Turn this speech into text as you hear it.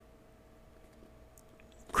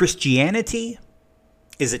Christianity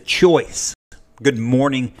is a choice. Good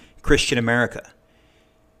morning, Christian America.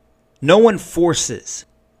 No one forces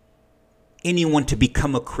anyone to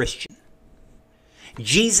become a Christian.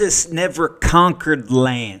 Jesus never conquered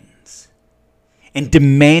lands and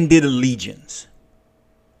demanded allegiance.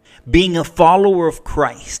 Being a follower of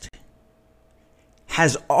Christ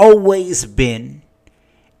has always been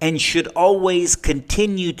and should always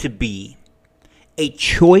continue to be a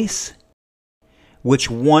choice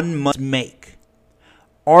which one must make.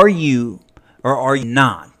 Are you or are you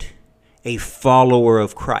not a follower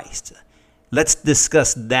of Christ? Let's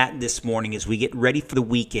discuss that this morning as we get ready for the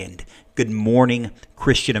weekend. Good morning,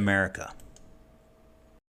 Christian America.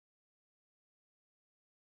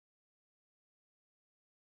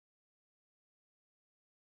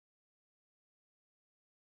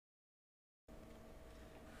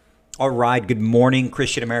 All right, good morning,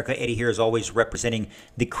 Christian America. Eddie here, as always, representing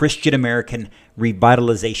the Christian American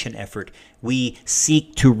revitalization effort. We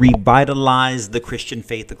seek to revitalize the Christian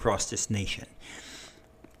faith across this nation.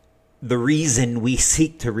 The reason we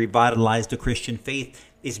seek to revitalize the Christian faith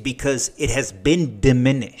is because it has been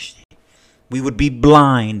diminished. We would be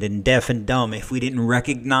blind and deaf and dumb if we didn't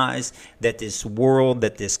recognize that this world,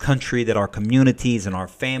 that this country, that our communities and our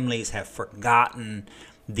families have forgotten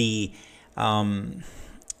the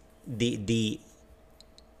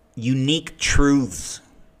unique truths,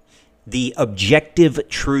 the objective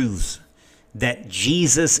truths that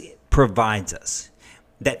Jesus provides us,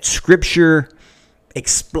 that Scripture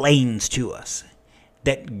explains to us,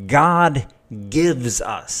 that God gives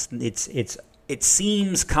us. It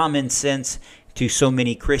seems common sense to so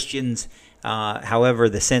many Christians. However,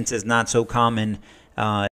 the sense is not so common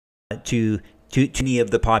to any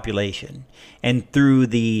of the population. And through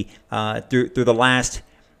the last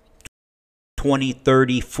 20,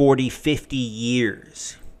 30, 40, 50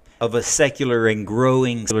 years of a secular and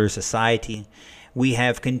growing secular society, we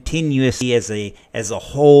have continuously as a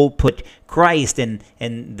whole put Christ and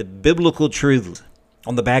the biblical truths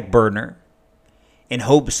on the back burner in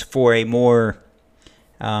hopes for a more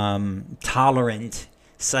tolerant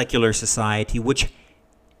secular society, which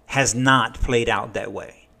has not played out that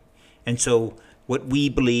way. And so what we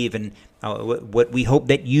believe and what we hope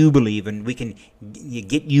that you believe, and we can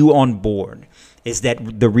get you on board, is that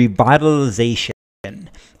the revitalization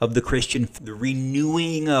of the Christian, the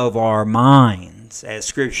renewing of our minds, as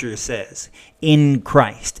Scripture says, in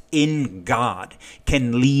Christ, in God,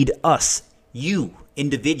 can lead us, you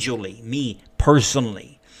individually, me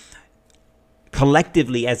personally,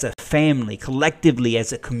 collectively as a family, collectively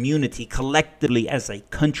as a community, collectively as a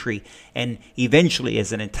country, and eventually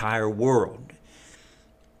as an entire world,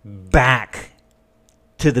 back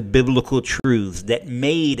to the biblical truths that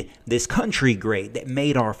made this country great, that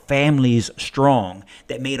made our families strong,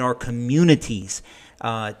 that made our communities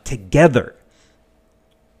together,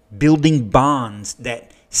 building bonds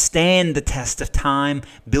that stand the test of time,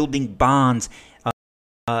 building bonds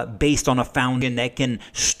based on a foundation that can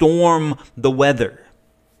storm the weather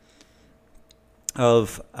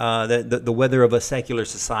of the weather of a secular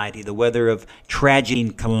society, the weather of tragedy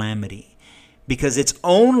and calamity. Because it's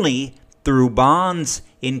only through bonds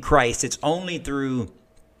in Christ, it's only through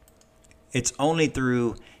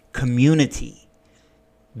community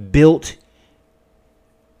built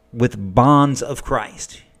with bonds of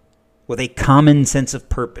Christ, with a common sense of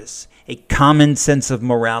purpose, a common sense of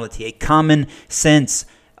morality, a common sense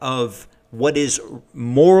of what is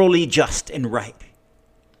morally just and right,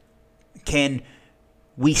 can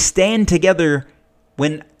we stand together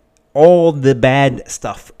when all the bad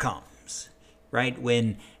stuff comes. Right?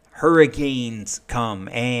 When hurricanes come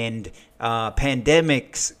and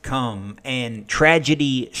pandemics come and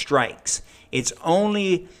tragedy strikes, it's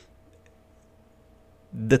only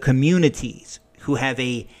the communities who have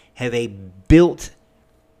a built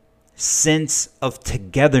sense of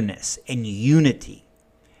togetherness and unity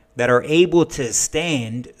that are able to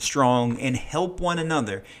stand strong and help one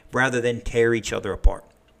another rather than tear each other apart.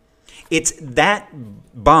 It's that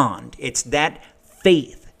bond, it's that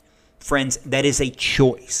faith, friends, that is a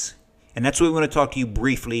choice. And that's what we want to talk to you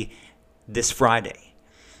briefly this Friday.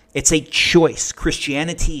 It's a choice.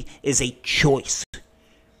 Christianity is a choice.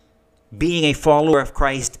 Being a follower of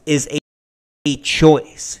Christ is a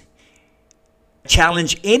choice. I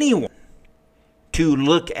challenge anyone to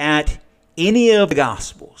look at any of the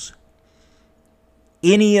Gospels,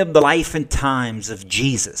 any of the life and times of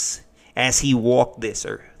Jesus as he walked this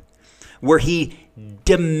earth, where he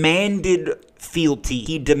demanded fealty,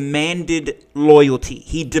 he demanded loyalty,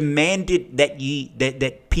 he demanded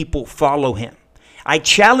that people follow him. I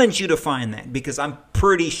challenge you to find that, because I'm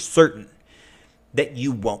pretty certain that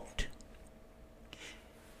you won't.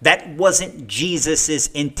 That wasn't Jesus's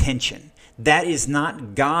intention. That is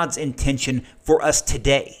not God's intention for us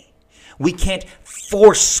today. We can't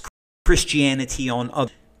force Christianity on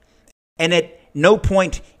others. And at no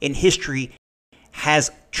point in history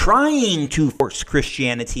has trying to force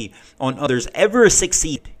Christianity on others ever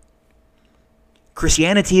succeeded.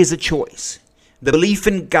 Christianity is a choice. The belief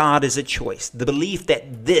in God is a choice. The belief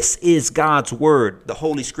that this is God's word, the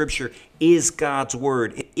Holy Scripture is God's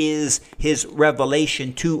word. It is his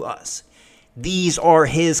revelation to us. These are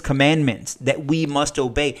his commandments that we must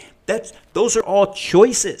obey. Those are all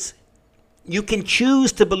choices. You can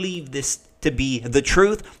choose to believe this to be the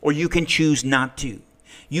truth, or you can choose not to.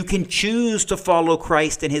 You can choose to follow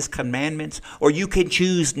Christ and his commandments, or you can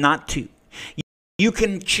choose not to. You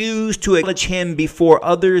can choose to acknowledge him before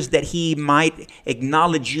others that he might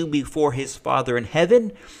acknowledge you before his Father in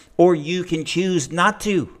heaven, or you can choose not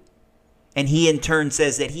to. And he in turn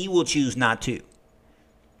says that he will choose not to.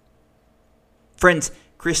 Friends,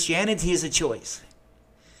 Christianity is a choice.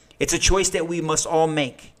 It's a choice that we must all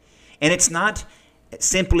make. And it's not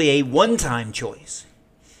simply a one-time choice.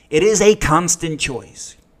 It is a constant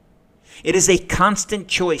choice. It is a constant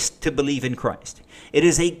choice to believe in Christ. It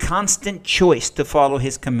is a constant choice to follow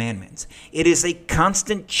his commandments. It is a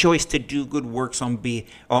constant choice to do good works on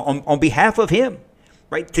behalf of him,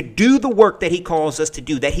 right? To do the work that he calls us to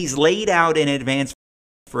do, that he's laid out in advance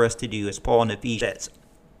for us to do, as Paul in Ephesians says,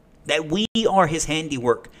 that we are his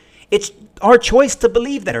handiwork. It's our choice to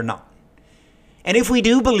believe that or not. And if we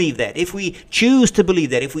do believe that, if we choose to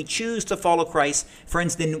believe that, if we choose to follow Christ,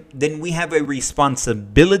 friends, then we have a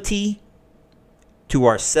responsibility to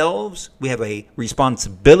ourselves. We have a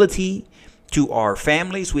responsibility to our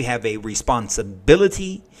families. We have a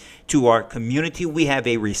responsibility to our community. We have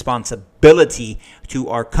a responsibility to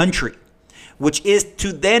our country, which is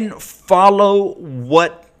to then follow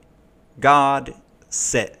what God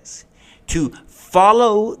says, to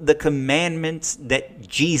follow the commandments that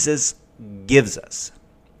Jesus gives us.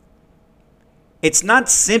 It's not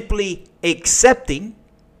simply accepting.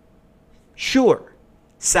 Sure,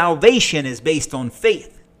 salvation is based on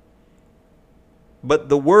faith, but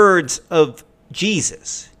the words of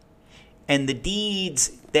Jesus and the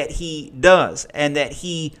deeds that he does and that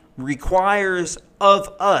he requires of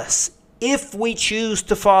us, if we choose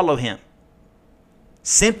to follow him,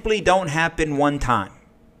 simply don't happen one time.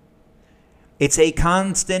 It's a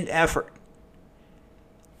constant effort.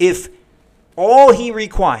 If all he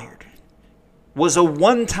required was a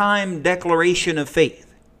one-time declaration of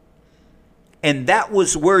faith, and that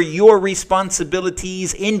was where your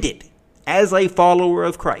responsibilities ended as a follower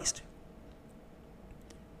of Christ,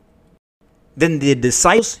 then the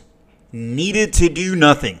disciples needed to do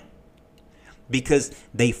nothing, because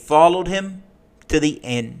they followed him to the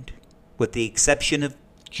end, with the exception of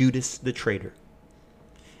Judas the traitor.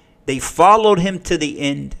 They followed him to the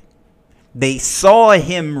end. They saw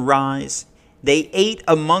him rise. They ate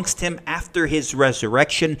amongst him after his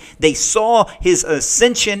resurrection. They saw his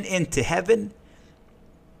ascension into heaven.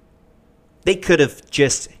 They could have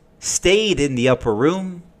just stayed in the upper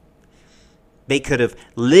room. They could have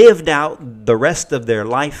lived out the rest of their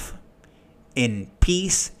life in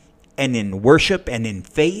peace and in worship and in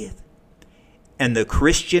faith. And the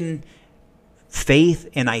Christian faith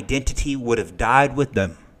and identity would have died with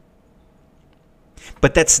them.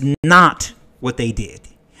 But that's not what they did,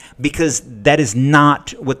 because that is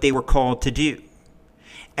not what they were called to do.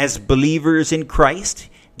 As believers in Christ,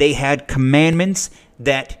 they had commandments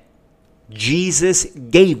that Jesus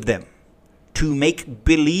gave them to make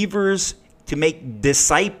believers, to make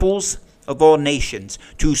disciples of all nations,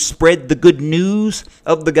 to spread the good news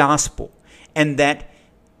of the gospel, and that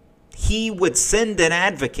he would send an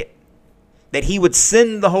advocate, that he would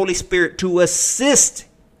send the Holy Spirit to assist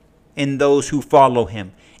in those who follow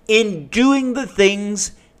him in doing the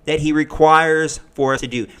things that he requires for us to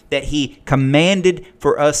do, that he commanded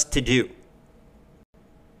for us to do.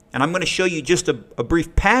 And I'm going to show you just a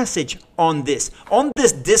brief passage on this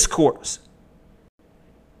discourse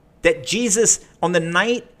that Jesus, on the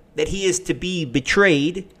night that he is to be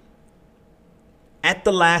betrayed at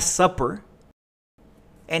the Last Supper,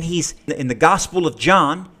 and he's in the Gospel of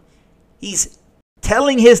John, he's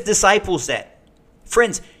telling his disciples that.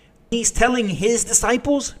 Friends, he's telling his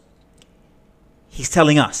disciples, he's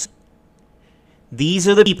telling us. These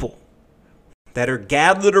are the people that are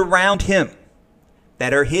gathered around him,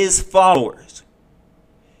 that are his followers.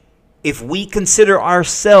 If we consider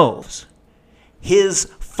ourselves his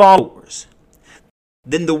followers,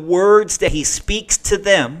 then the words that he speaks to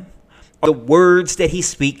them are the words that he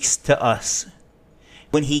speaks to us.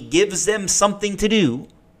 When he gives them something to do,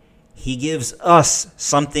 he gives us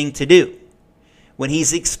something to do. when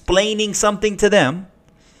he's explaining something to them,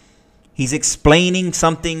 he's explaining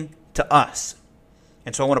something to us.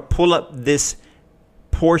 And so I want to pull up this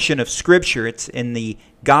portion of Scripture. It's in the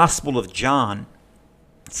Gospel of John.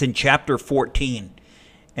 It's in chapter 14,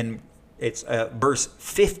 and it's verse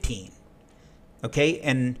 15. Okay,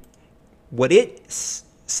 and what it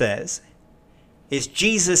says is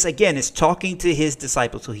Jesus, again, is talking to his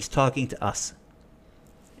disciples, so he's talking to us.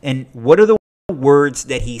 And what are the words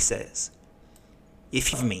that he says?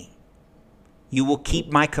 If you love me, you will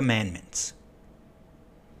keep my commandments.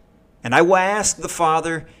 And I will ask the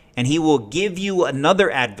Father, and he will give you another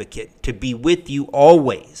advocate to be with you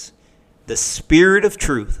always, the Spirit of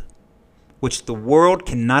truth, which the world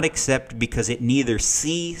cannot accept because it neither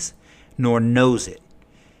sees nor knows it.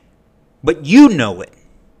 But you know it,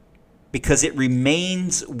 because it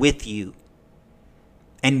remains with you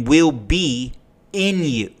and will be in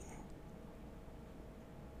you.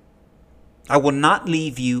 I will not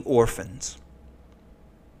leave you orphans.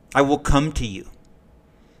 I will come to you.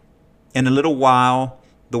 In a little while,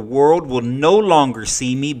 the world will no longer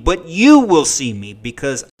see me, but you will see me,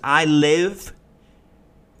 because I live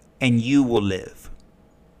and you will live.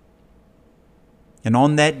 And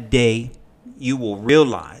on that day, you will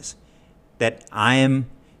realize that I am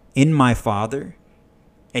in my Father,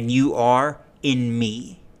 and you are in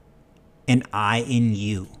me, and I in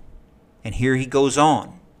you. And here he goes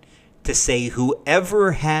on to say,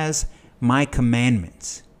 whoever has my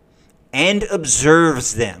commandments and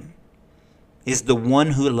observes them is the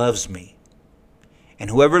one who loves me.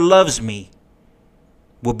 And whoever loves me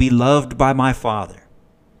will be loved by my Father.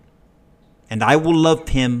 And I will love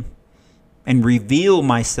him and reveal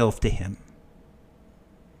myself to him.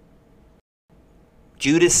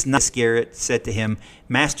 Judas Iscariot said to him,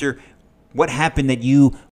 Master, what happened that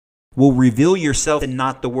you will reveal yourself and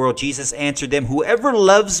not the world? Jesus answered them, whoever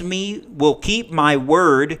loves me will keep my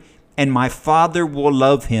word, and my Father will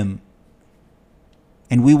love him.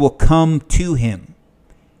 And we will come to him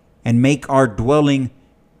and make our dwelling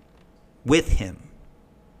with him.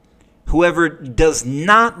 Whoever does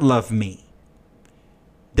not love me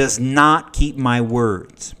does not keep my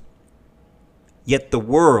words. Yet the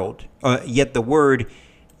word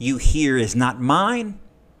you hear is not mine,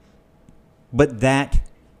 but that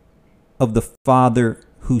of the Father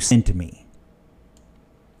who sent me.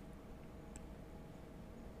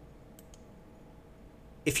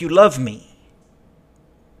 If you love me,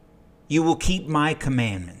 you will keep my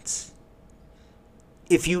commandments.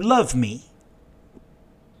 If you love me,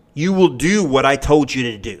 you will do what I told you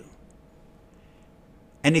to do.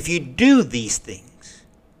 And if you do these things,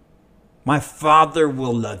 my Father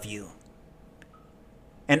will love you,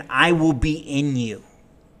 and I will be in you,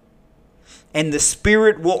 and the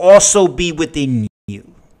Spirit will also be within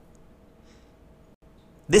you.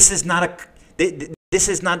 This is not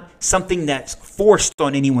something that's forced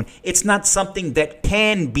on anyone. It's not something that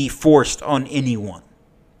can be forced on anyone.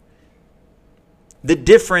 The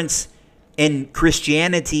difference in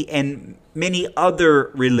Christianity and many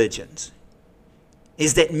other religions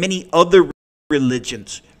is that many other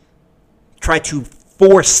religions try to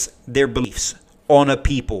force their beliefs on a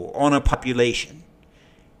people, on a population,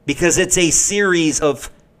 because it's a series of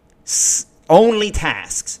only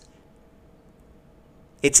tasks.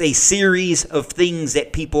 It's a series of things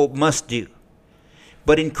that people must do.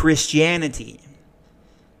 But in Christianity,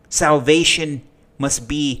 salvation must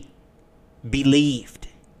be believed.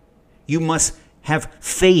 You must have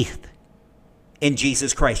faith in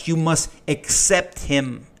Jesus Christ. You must accept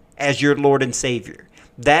him as your Lord and Savior.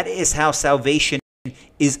 That is how salvation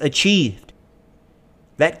is achieved.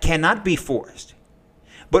 That cannot be forced.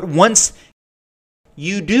 But once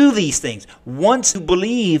you do these things, once you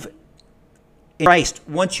believe in Christ,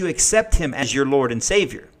 once you accept him as your Lord and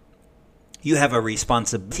Savior, you have a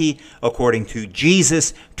responsibility, according to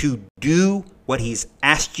Jesus, to do what he's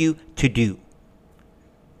asked you to do.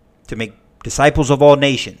 To make disciples of all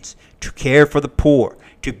nations, to care for the poor,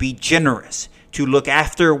 to be generous, to look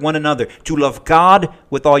after one another, to love God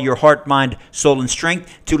with all your heart, mind, soul, and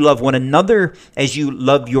strength, to love one another as you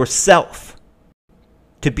love yourself,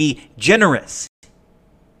 to be generous.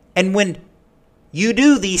 And when you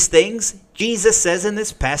do these things, Jesus says in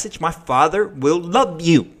this passage, my Father will love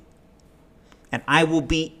you, and I will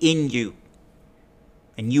be in you,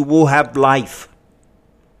 and you will have life.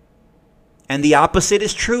 And the opposite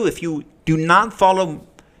is true. If you do not follow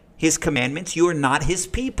his commandments, you are not his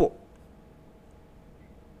people.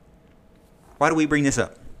 Why do we bring this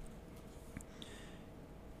up?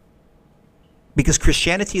 Because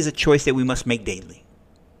Christianity is a choice that we must make daily.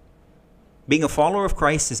 Being a follower of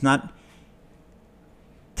Christ is not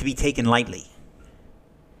to be taken lightly.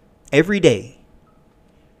 Every day,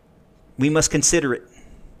 We must consider it.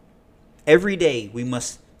 Every day we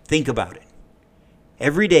must think about it.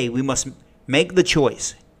 Every day we must make the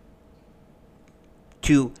choice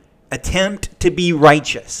to attempt to be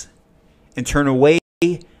righteous and turn away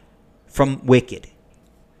from wicked.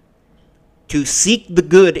 To seek the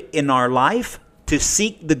good in our life, to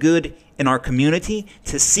seek the good in our community,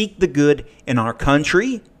 to seek the good in our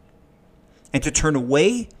country, and to turn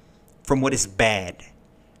away from what is bad.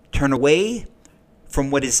 Turn away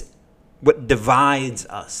from what divides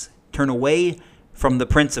us. Turn away from the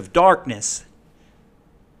prince of darkness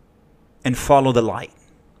and follow the light.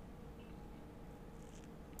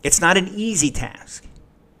 It's not an easy task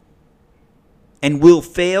and will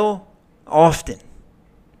fail often.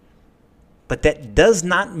 But that does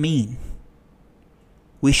not mean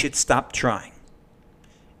we should stop trying.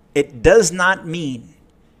 It does not mean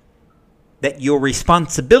that your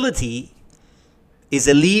responsibility is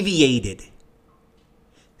alleviated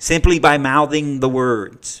simply by mouthing the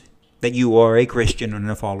words that you are a Christian and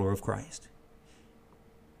a follower of Christ.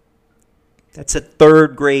 That's a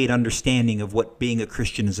third grade understanding of what being a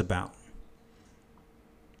Christian is about.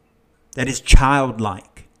 That is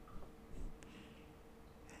childlike.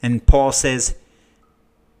 And Paul says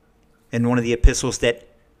in one of the epistles that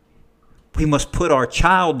we must put our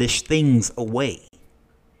childish things away.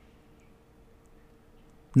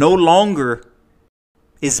 No longer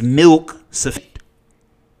is milk sufficient.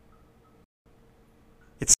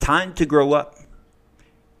 It's time to grow up.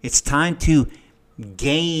 It's time to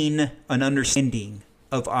gain an understanding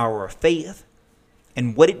of our faith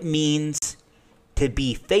and what it means to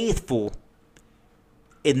be faithful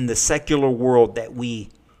in the secular world that we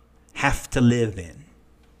have to live in.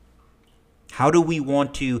 How do we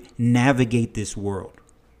want to navigate this world?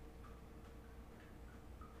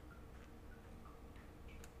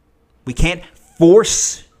 We can't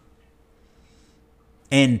force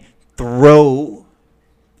and throw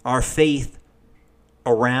our faith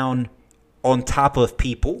around on top of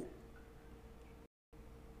people,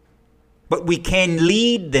 but we can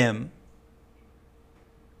lead them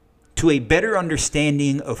to a better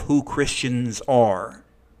understanding of who Christians are,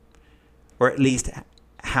 or at least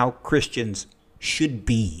how Christians should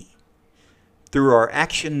be, through our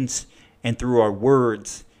actions and through our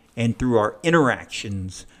words and through our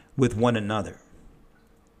interactions with one another.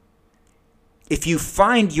 If you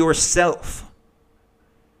find yourself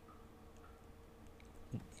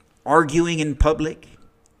arguing in public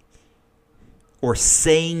or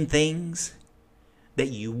saying things that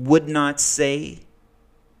you would not say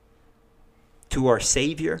to our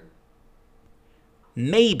Savior,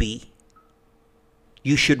 maybe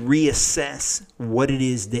you should reassess what it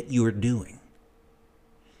is that you're doing.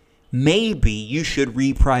 Maybe you should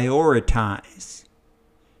reprioritize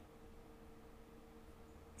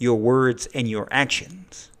your words and your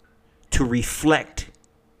actions to reflect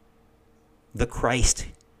the Christ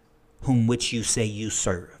whom which you say you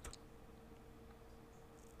serve.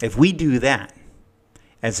 If we do that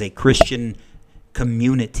as a Christian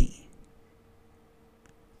community,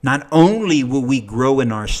 not only will we grow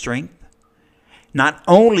in our strength, not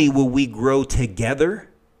only will we grow together,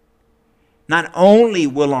 not only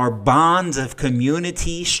will our bonds of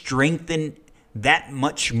community strengthen that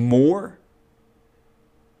much more,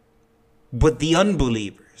 but the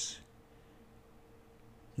unbelievers,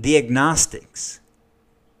 the agnostics,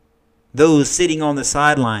 those sitting on the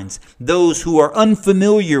sidelines, those who are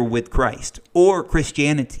unfamiliar with Christ or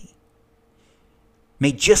Christianity,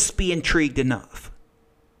 may just be intrigued enough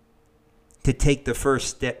to take the first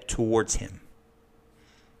step towards Him.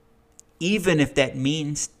 Even if that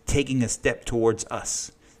means taking a step towards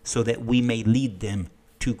us so that we may lead them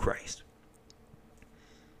to Christ.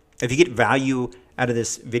 If you get value out of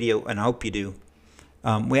this video, and I hope you do,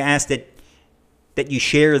 we ask that you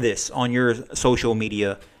share this on your social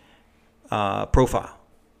media profile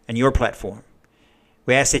and your platform.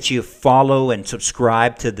 We ask that you follow and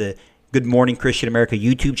subscribe to the Good Morning Christian America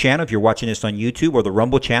YouTube channel if you're watching this on YouTube, or the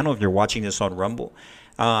Rumble channel if you're watching this on Rumble.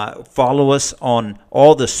 Follow us on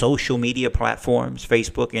all the social media platforms: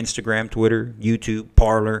 Facebook, Instagram, Twitter, YouTube,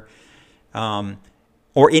 Parler,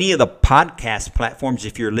 or any of the podcast platforms.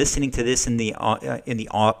 If you're listening to this in the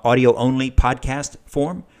audio only podcast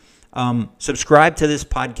form, subscribe to this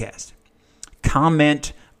podcast.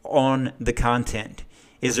 Comment on the content.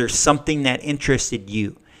 Is there something that interested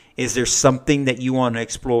you? Is there something that you want to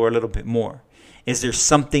explore a little bit more? Is there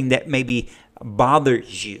something that maybe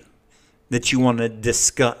bothers you that you want to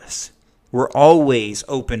discuss? We're always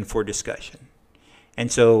open for discussion.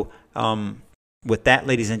 And so with that,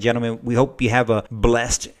 ladies and gentlemen, we hope you have a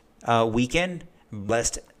blessed weekend,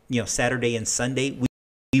 blessed Saturday and Sunday.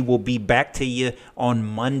 We will be back to you on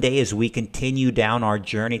Monday as we continue down our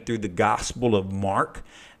journey through the Gospel of Mark.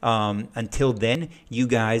 Until then, you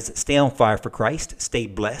guys stay on fire for Christ. Stay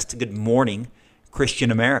blessed. Good morning,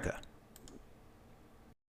 Christian America.